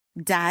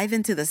Dive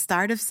into the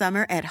start of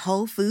summer at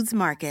Whole Foods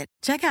Market.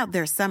 Check out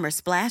their Summer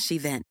Splash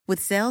event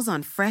with sales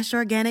on fresh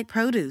organic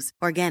produce,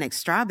 organic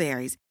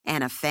strawberries,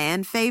 and a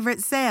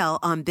fan-favorite sale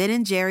on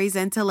Ben & Jerry's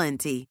and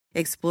Talenti.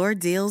 Explore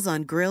deals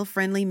on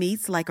grill-friendly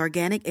meats like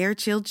organic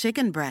air-chilled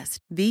chicken breast,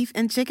 beef,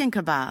 and chicken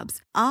kebabs,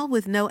 all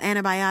with no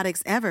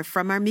antibiotics ever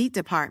from our meat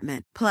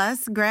department.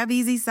 Plus, grab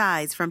easy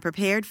sides from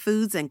prepared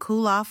foods and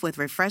cool off with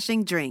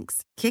refreshing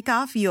drinks. Kick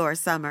off your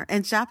summer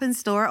and shop in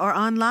store or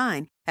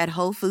online at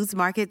Whole Foods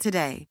Market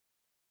today.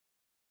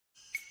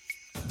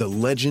 The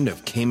legend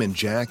of Cayman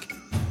Jack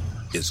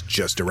is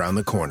just around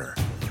the corner.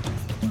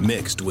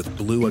 Mixed with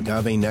blue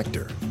agave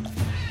nectar,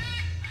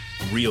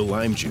 real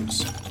lime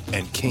juice,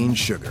 and cane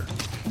sugar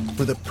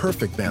for the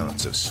perfect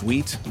balance of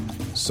sweet,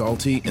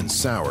 salty, and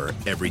sour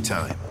every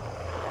time.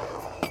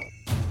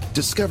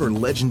 Discover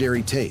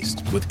legendary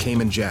taste with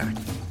Cayman Jack,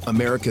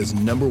 America's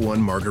 #1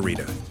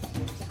 margarita.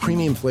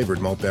 Premium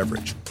flavored malt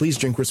beverage. Please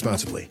drink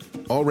responsibly.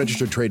 All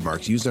registered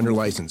trademarks used under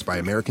license by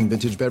American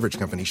Vintage Beverage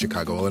Company,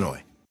 Chicago,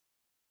 Illinois.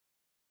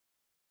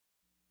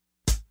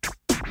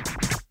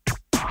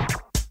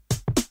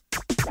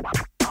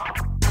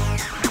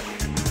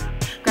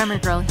 Grammar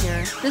Girl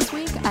here. This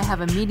week I have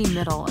a meaty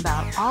middle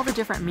about all the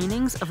different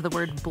meanings of the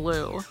word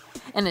blue,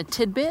 and a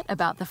tidbit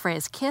about the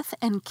phrase kith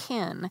and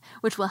kin,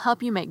 which will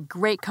help you make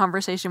great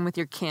conversation with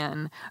your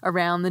kin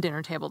around the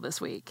dinner table this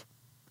week.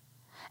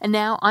 And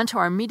now onto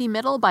our meaty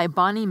middle by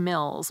Bonnie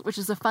Mills, which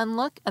is a fun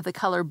look at the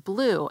color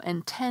blue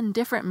and 10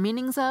 different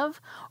meanings of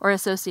or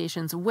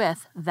associations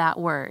with that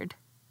word.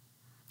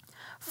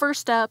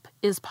 First up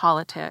is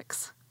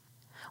politics.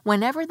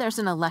 Whenever there's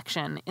an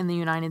election in the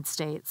United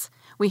States,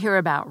 we hear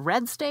about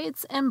red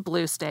states and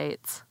blue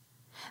states.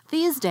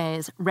 These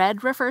days,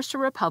 red refers to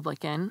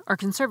Republican or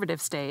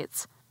conservative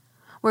states,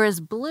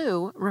 whereas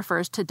blue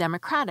refers to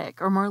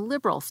Democratic or more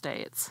liberal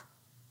states.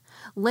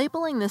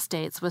 Labeling the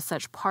states with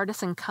such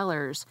partisan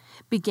colors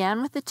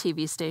began with the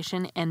TV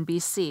station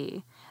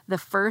NBC, the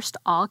first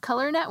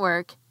all-color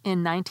network,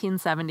 in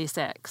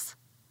 1976.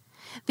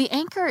 The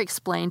anchor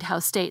explained how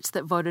states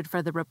that voted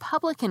for the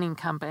Republican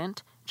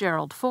incumbent,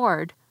 Gerald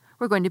Ford,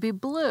 were going to be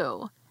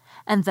blue,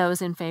 and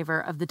those in favor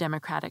of the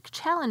Democratic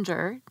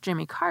challenger,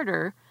 Jimmy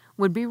Carter,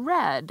 would be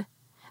red,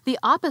 the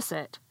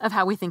opposite of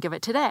how we think of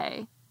it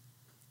today.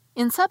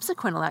 In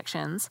subsequent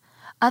elections,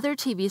 other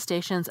TV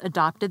stations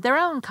adopted their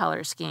own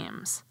color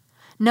schemes.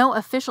 No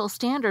official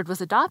standard was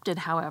adopted,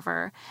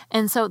 however,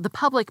 and so the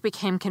public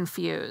became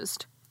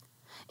confused.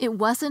 It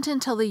wasn't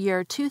until the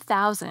year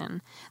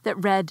 2000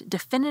 that red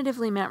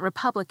definitively meant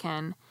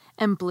Republican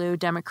and blue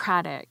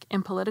Democratic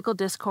in political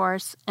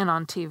discourse and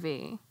on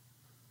TV.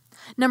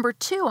 Number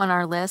 2 on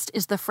our list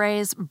is the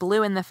phrase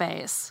blue in the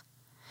face.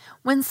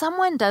 When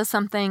someone does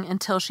something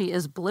until she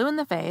is blue in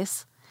the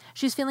face,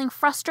 she's feeling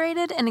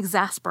frustrated and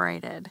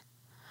exasperated.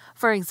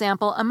 For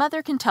example, a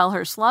mother can tell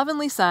her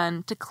slovenly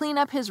son to clean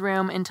up his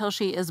room until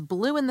she is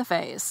blue in the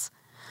face.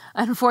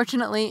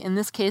 Unfortunately, in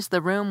this case,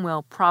 the room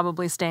will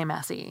probably stay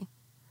messy.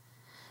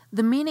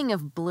 The meaning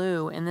of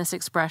blue in this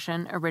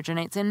expression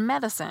originates in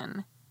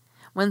medicine.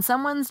 When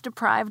someone's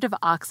deprived of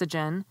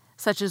oxygen,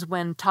 such as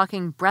when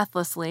talking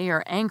breathlessly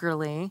or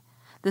angrily,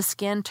 the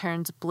skin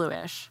turns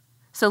bluish.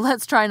 So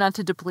let's try not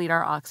to deplete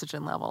our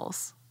oxygen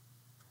levels.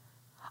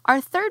 Our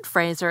third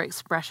phrase or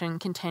expression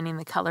containing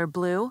the color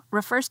blue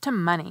refers to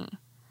money.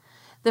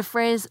 The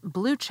phrase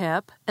blue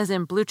chip, as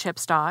in blue chip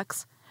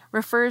stocks,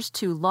 refers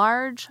to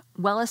large,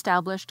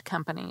 well-established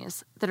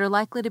companies that are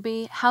likely to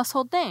be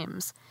household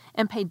names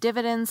and pay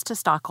dividends to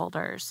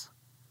stockholders.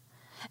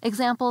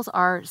 Examples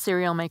are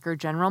cereal maker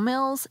General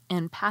Mills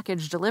and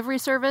package delivery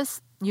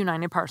service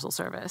United Parcel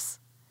Service.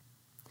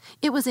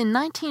 It was in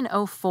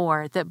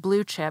 1904 that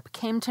blue chip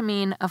came to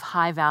mean of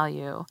high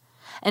value,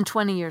 and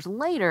 20 years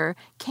later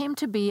came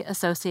to be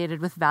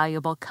associated with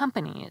valuable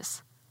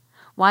companies.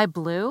 Why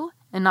blue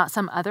and not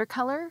some other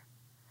color?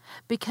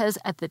 Because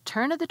at the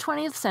turn of the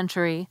 20th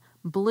century,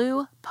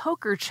 blue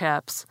poker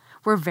chips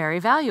were very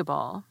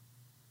valuable.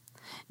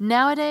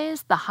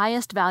 Nowadays, the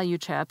highest value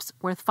chips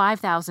worth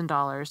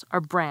 $5,000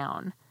 are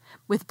brown,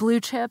 with blue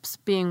chips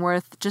being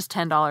worth just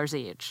 $10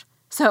 each.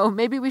 So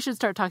maybe we should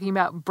start talking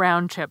about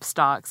brown chip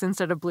stocks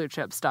instead of blue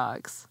chip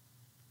stocks.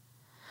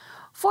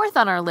 Fourth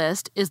on our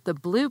list is the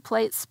Blue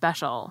Plate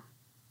Special.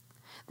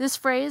 This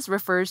phrase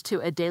refers to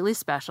a daily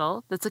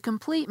special that's a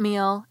complete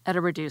meal at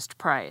a reduced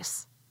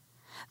price.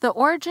 The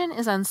origin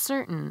is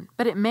uncertain,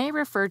 but it may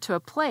refer to a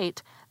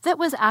plate that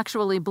was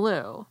actually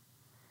blue.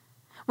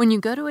 When you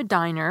go to a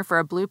diner for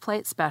a Blue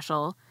Plate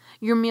Special,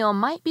 your meal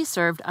might be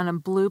served on a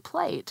blue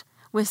plate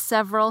with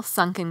several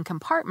sunken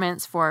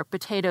compartments for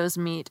potatoes,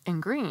 meat,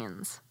 and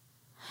greens.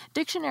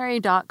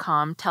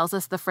 Dictionary.com tells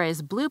us the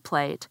phrase blue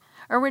plate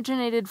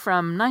originated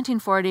from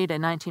 1940 to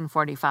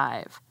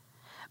 1945,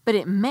 but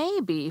it may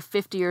be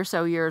 50 or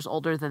so years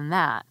older than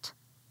that.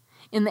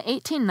 In the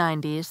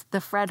 1890s, the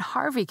Fred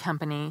Harvey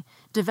Company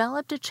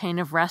developed a chain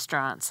of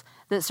restaurants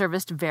that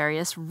serviced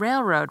various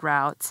railroad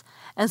routes,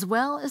 as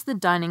well as the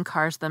dining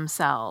cars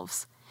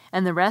themselves,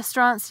 and the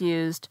restaurants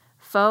used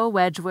faux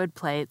Wedgwood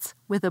plates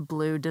with a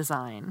blue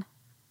design.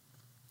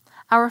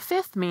 Our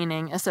fifth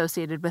meaning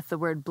associated with the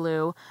word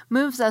blue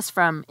moves us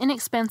from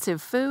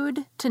inexpensive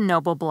food to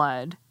noble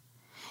blood.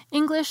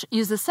 English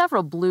uses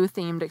several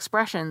blue-themed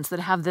expressions that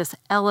have this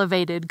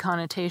elevated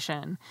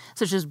connotation,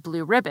 such as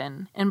blue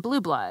ribbon and blue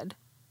blood.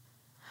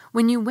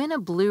 When you win a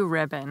blue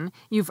ribbon,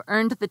 you've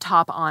earned the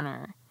top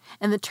honor,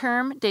 and the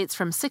term dates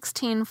from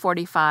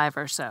 1645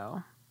 or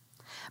so.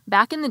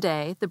 Back in the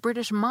day, the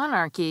British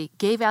monarchy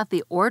gave out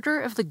the Order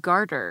of the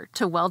Garter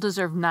to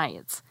well-deserved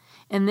knights,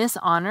 and this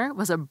honor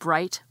was a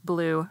bright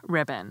blue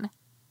ribbon.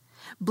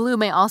 Blue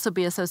may also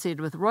be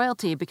associated with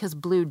royalty because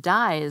blue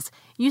dyes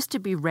used to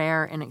be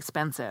rare and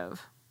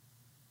expensive.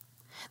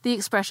 The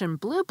expression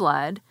blue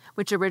blood,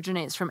 which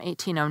originates from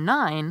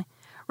 1809,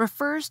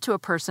 refers to a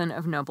person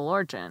of noble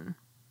origin.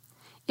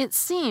 It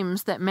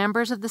seems that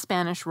members of the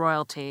Spanish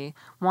royalty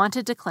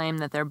wanted to claim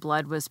that their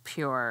blood was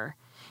pure,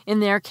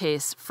 in their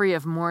case free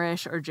of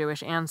Moorish or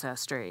Jewish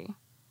ancestry.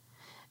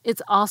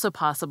 It's also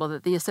possible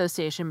that the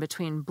association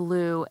between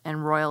blue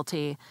and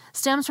royalty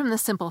stems from the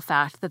simple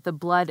fact that the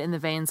blood in the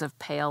veins of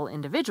pale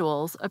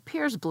individuals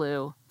appears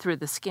blue through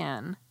the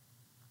skin.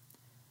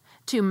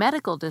 Two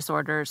medical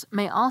disorders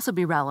may also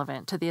be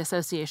relevant to the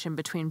association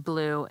between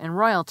blue and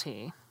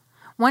royalty.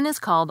 One is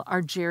called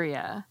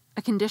argyria,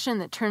 a condition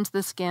that turns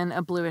the skin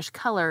a bluish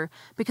color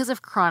because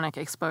of chronic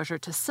exposure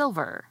to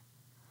silver.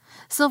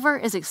 Silver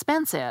is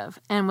expensive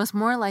and was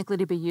more likely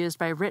to be used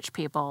by rich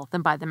people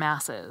than by the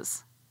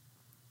masses.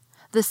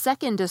 The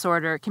second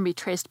disorder can be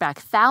traced back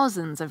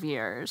thousands of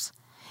years.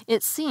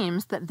 It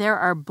seems that there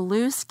are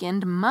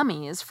blue-skinned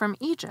mummies from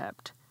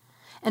Egypt,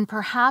 and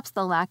perhaps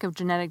the lack of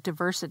genetic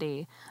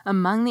diversity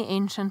among the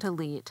ancient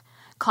elite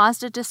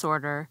caused a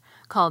disorder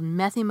called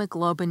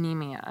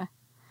methemoglobinemia.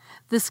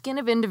 The skin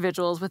of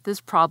individuals with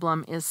this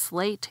problem is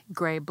slate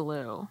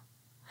gray-blue.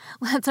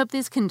 Let's hope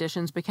these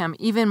conditions become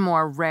even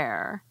more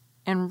rare,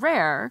 and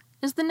rare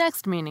is the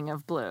next meaning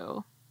of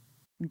blue.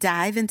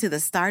 Dive into the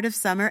start of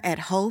summer at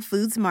Whole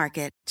Foods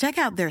Market. Check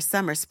out their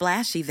Summer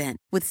Splash event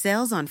with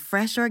sales on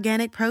fresh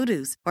organic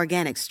produce,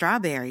 organic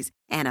strawberries,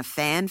 and a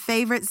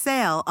fan-favorite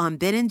sale on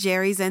Ben &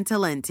 Jerry's and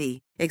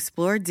Talenti.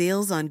 Explore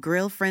deals on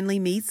grill-friendly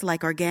meats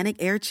like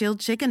organic air-chilled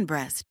chicken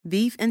breast,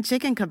 beef and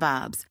chicken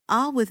kebabs,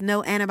 all with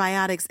no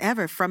antibiotics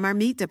ever from our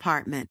meat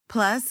department.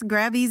 Plus,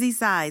 grab easy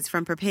sides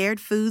from prepared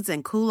foods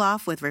and cool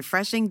off with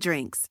refreshing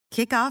drinks.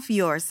 Kick off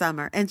your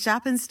summer and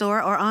shop in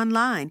store or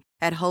online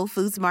at Whole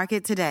Foods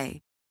Market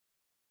today.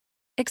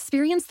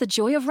 Experience the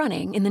joy of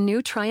running in the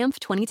new Triumph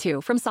 22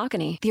 from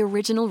Saucony, the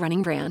original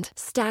running brand.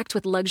 Stacked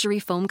with luxury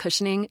foam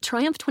cushioning,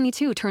 Triumph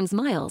 22 turns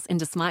miles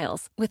into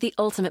smiles with the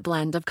ultimate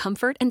blend of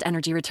comfort and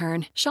energy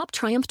return. Shop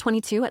Triumph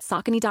 22 at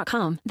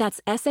Saucony.com.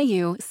 That's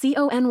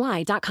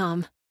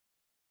SAUCONY.com.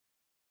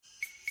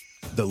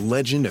 The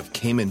legend of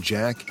Cayman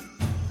Jack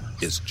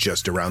is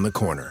just around the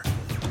corner.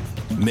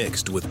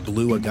 Mixed with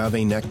blue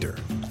agave nectar,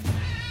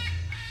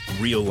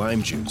 real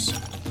lime juice,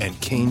 and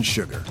cane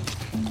sugar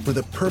for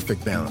the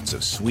perfect balance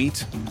of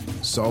sweet,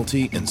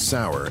 salty, and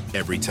sour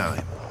every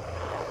time.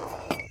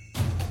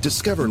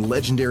 Discover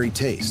legendary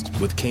taste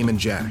with Cayman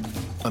Jack,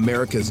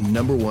 America's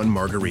 #1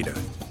 margarita.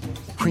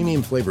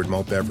 Premium flavored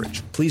malt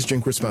beverage. Please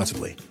drink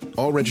responsibly.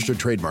 All registered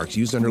trademarks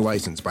used under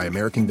license by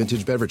American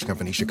Vintage Beverage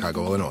Company,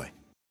 Chicago, Illinois.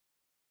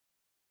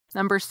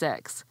 Number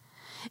 6.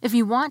 If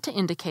you want to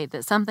indicate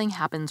that something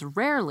happens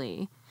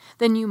rarely,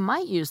 then you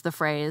might use the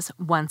phrase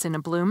once in a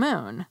blue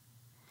moon.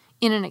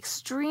 In an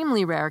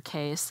extremely rare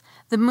case,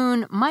 the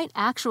moon might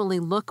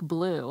actually look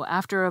blue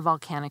after a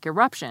volcanic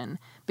eruption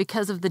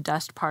because of the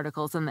dust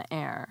particles in the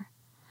air.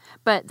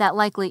 But that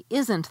likely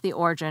isn't the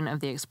origin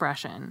of the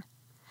expression.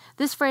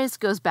 This phrase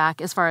goes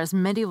back as far as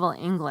medieval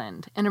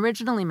England and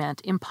originally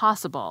meant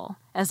impossible,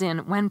 as in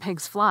when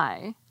pigs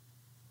fly.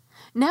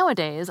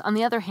 Nowadays, on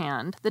the other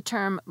hand, the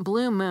term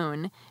blue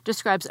moon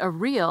describes a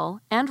real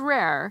and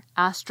rare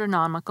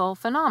astronomical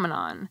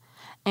phenomenon,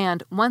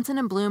 and once in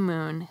a blue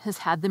moon has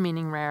had the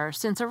meaning rare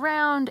since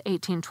around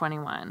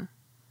 1821.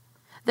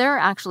 There are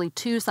actually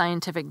 2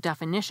 scientific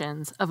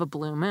definitions of a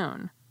blue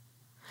moon.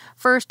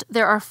 First,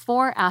 there are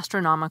 4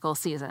 astronomical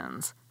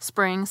seasons: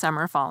 spring,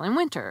 summer, fall, and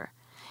winter,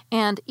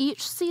 and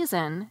each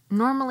season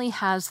normally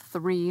has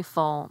 3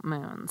 full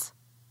moons.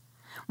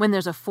 When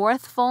there's a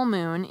 4th full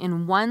moon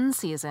in one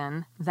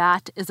season,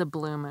 that is a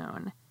blue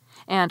moon.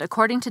 And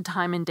according to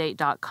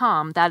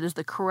timeanddate.com, that is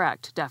the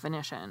correct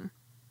definition.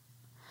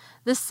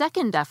 The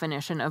second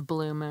definition of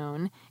blue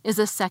moon is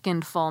a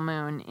 2nd full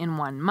moon in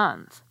 1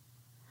 month.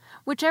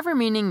 Whichever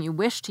meaning you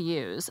wish to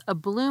use, a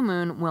blue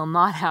moon will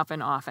not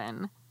happen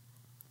often.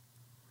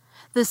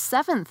 The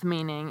 7th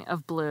meaning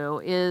of blue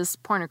is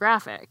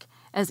pornographic,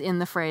 as in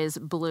the phrase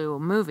blue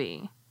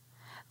movie.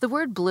 The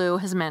word blue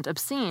has meant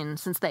obscene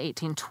since the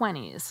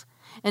 1820s,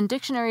 and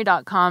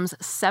Dictionary.com's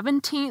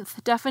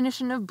 17th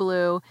definition of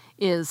blue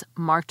is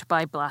marked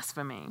by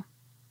blasphemy.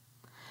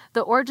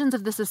 The origins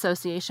of this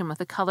association with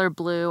the color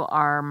blue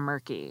are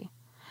murky.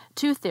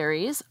 2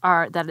 theories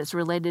are that it's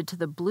related to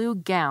the blue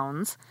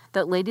gowns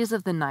that ladies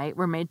of the night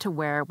were made to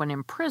wear when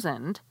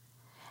imprisoned,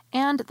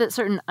 and that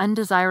certain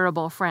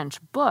undesirable French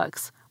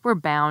books were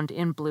bound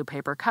in blue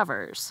paper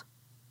covers.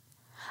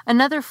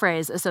 Another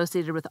phrase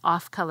associated with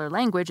off-color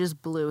language is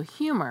blue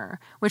humor,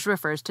 which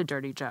refers to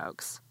dirty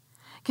jokes.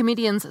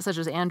 Comedians such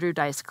as Andrew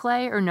Dice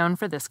Clay are known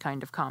for this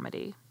kind of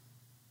comedy.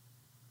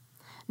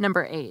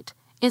 Number 8.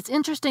 It's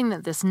interesting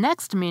that this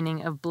next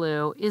meaning of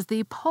blue is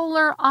the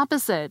polar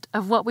opposite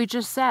of what we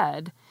just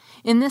said.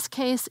 In this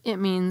case, it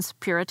means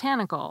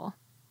puritanical.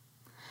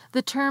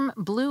 The term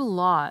blue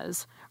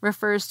laws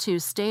refers to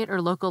state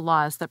or local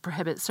laws that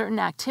prohibit certain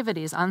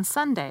activities on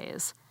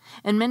Sundays,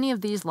 and many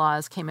of these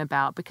laws came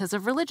about because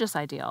of religious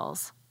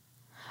ideals.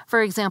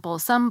 For example,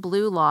 some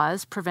blue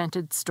laws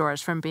prevented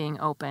stores from being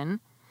open,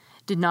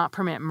 did not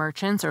permit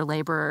merchants or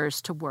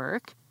laborers to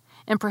work,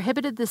 and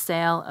prohibited the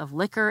sale of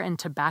liquor and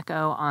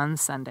tobacco on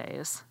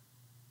Sundays.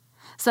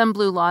 Some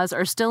blue laws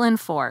are still in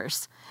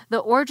force. The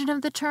origin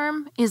of the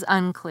term is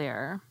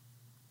unclear.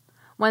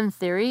 One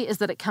theory is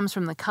that it comes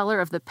from the color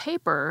of the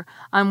paper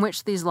on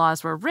which these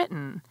laws were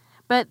written,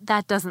 but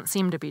that doesn't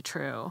seem to be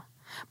true.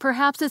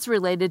 Perhaps it's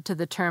related to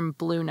the term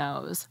blue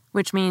nose,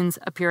 which means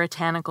a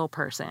puritanical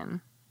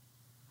person.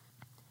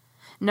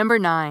 Number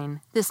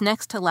 9. This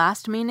next to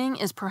last meaning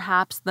is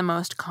perhaps the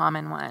most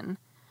common one.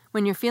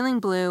 When you're feeling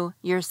blue,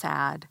 you're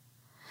sad.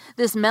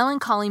 This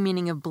melancholy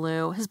meaning of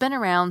blue has been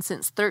around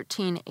since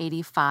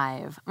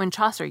 1385, when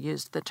Chaucer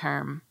used the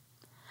term.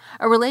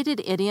 A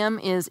related idiom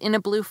is in a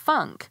blue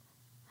funk.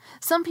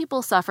 Some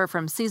people suffer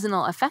from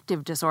seasonal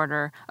affective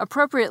disorder,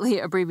 appropriately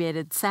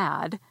abbreviated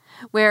SAD,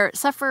 where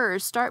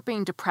sufferers start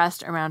being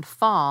depressed around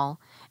fall,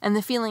 and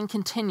the feeling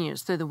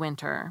continues through the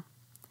winter.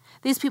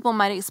 These people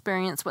might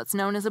experience what's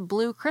known as a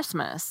blue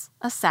Christmas,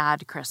 a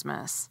sad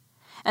Christmas.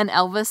 And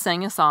Elvis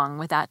sang a song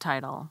with that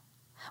title.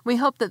 We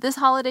hope that this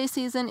holiday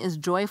season is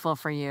joyful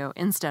for you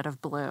instead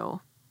of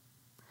blue.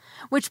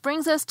 Which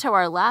brings us to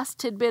our last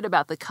tidbit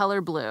about the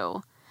color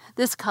blue.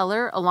 This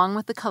color, along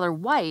with the color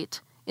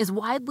white, is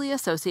widely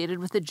associated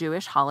with the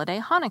Jewish holiday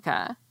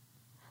Hanukkah.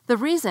 The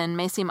reason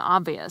may seem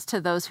obvious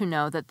to those who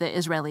know that the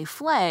Israeli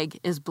flag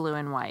is blue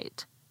and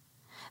white.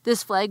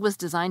 This flag was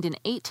designed in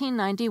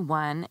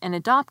 1891 and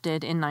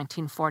adopted in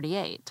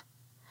 1948.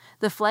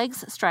 The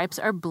flag's stripes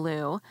are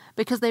blue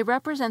because they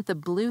represent the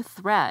blue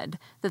thread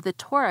that the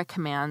Torah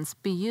commands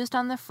be used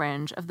on the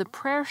fringe of the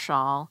prayer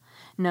shawl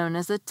known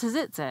as a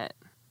tzitzit.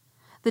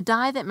 The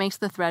dye that makes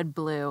the thread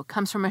blue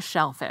comes from a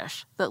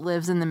shellfish that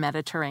lives in the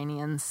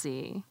Mediterranean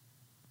Sea.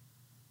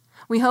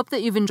 We hope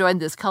that you've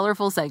enjoyed this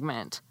colorful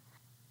segment.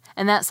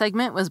 And that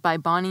segment was by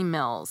Bonnie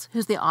Mills,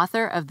 who's the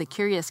author of The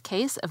Curious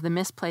Case of the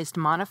Misplaced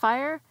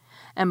Modifier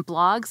and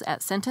blogs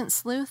at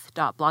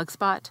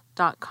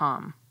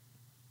sentencesleuth.blogspot.com.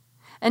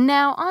 And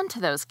now on to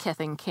those kith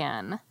and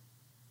kin.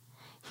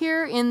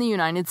 Here in the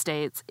United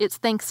States, it's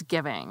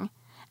Thanksgiving,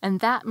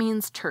 and that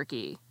means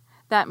turkey.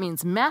 That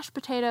means mashed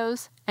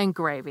potatoes and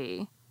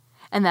gravy.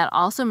 And that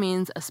also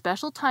means a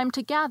special time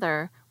to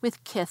gather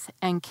with kith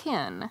and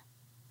kin.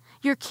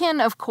 Your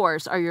kin, of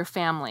course, are your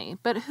family,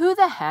 but who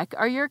the heck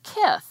are your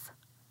kith?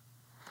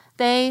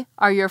 They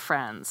are your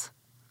friends.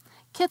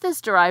 Kith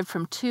is derived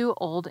from two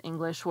Old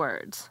English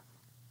words.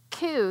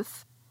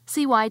 Cuth,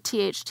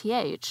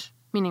 C-Y-T-H-T-H,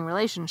 meaning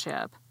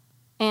relationship,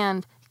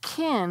 and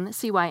kin,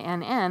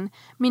 C-Y-N-N,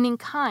 meaning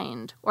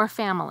kind or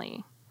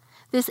family.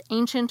 This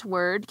ancient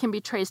word can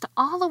be traced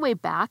all the way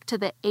back to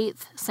the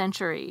 8th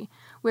century,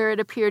 where it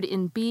appeared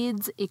in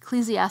Bede's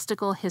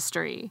Ecclesiastical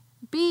History.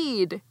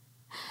 Bede!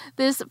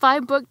 This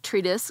 5-book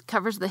treatise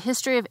covers the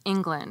history of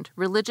England,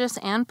 religious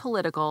and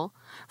political,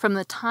 from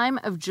the time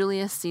of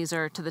Julius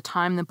Caesar to the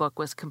time the book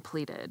was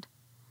completed.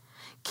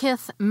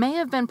 Kith may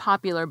have been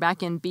popular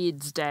back in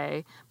Bede's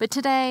day, but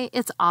today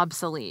it's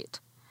obsolete.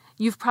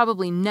 You've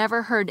probably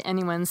never heard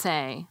anyone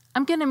say,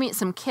 "I'm going to meet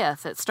some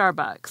kith at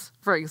Starbucks,"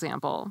 for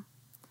example.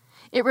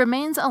 It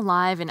remains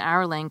alive in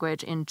our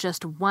language in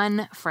just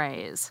one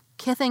phrase,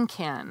 kith and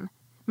kin,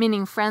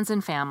 meaning friends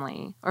and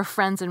family, or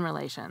friends and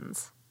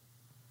relations.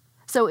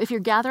 So if you're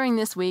gathering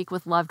this week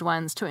with loved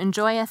ones to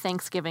enjoy a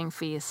Thanksgiving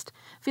feast,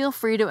 feel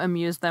free to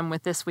amuse them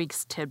with this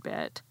week's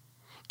tidbit.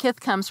 Kith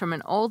comes from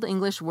an Old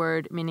English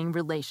word meaning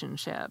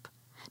relationship.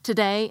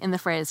 Today, in the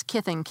phrase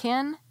kith and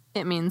kin,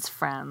 it means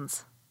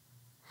friends.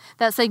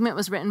 That segment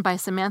was written by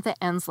Samantha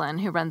Enslin,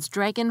 who runs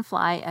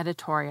Dragonfly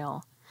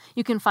Editorial.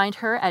 You can find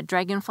her at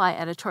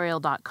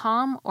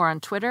dragonflyeditorial.com or on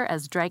Twitter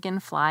as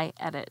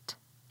DragonflyEdit.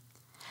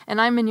 And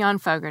I'm Mignon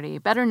Fogarty,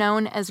 better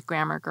known as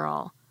Grammar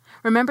Girl.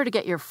 Remember to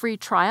get your free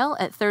trial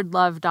at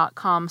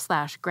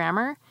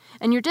thirdlove.com/grammar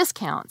and your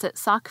discounts at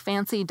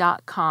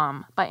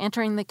sockfancy.com by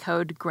entering the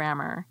code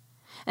GRAMMAR.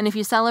 And if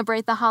you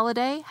celebrate the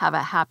holiday, have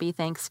a happy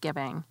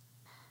Thanksgiving.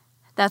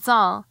 That's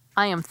all.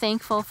 I am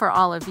thankful for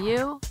all of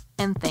you,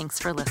 and thanks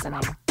for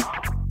listening.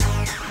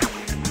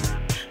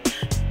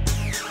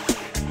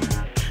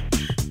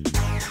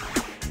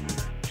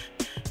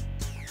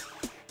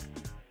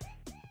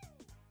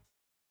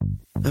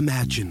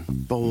 Imagine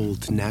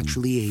bold,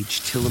 naturally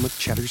aged Tillamook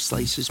cheddar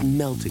slices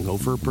melting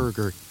over a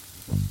burger,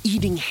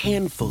 eating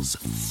handfuls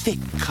of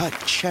thick-cut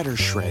cheddar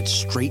shreds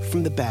straight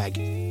from the bag,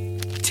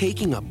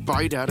 taking a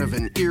bite out of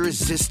an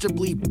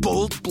irresistibly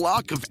bold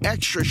block of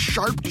extra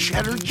sharp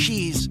cheddar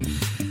cheese.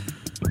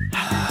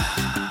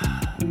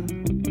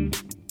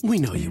 We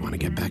know you want to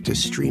get back to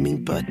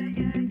streaming, but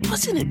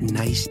wasn't it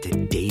nice to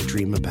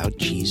daydream about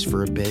cheese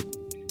for a bit?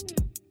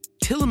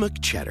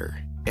 Tillamook Cheddar.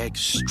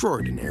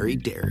 Extraordinary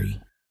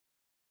dairy.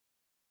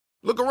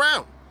 Look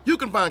around. You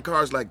can find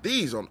cars like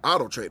these on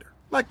AutoTrader,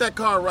 like that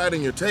car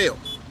riding your tail.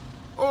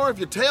 Or if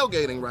you're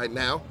tailgating right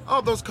now,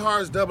 all those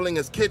cars doubling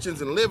as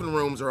kitchens and living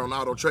rooms are on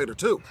AutoTrader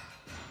too.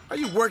 Are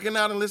you working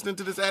out and listening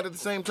to this ad at the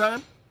same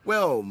time?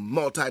 Well,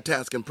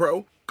 multitasking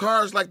pro,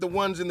 cars like the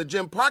ones in the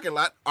gym parking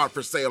lot are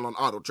for sale on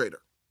AutoTrader.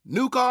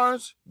 New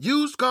cars,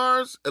 used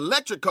cars,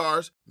 electric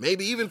cars,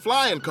 maybe even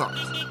flying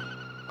cars.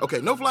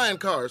 Okay, no flying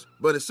cars,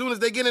 but as soon as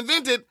they get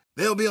invented,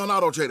 they'll be on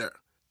AutoTrader.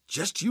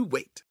 Just you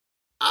wait.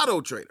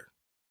 AutoTrader.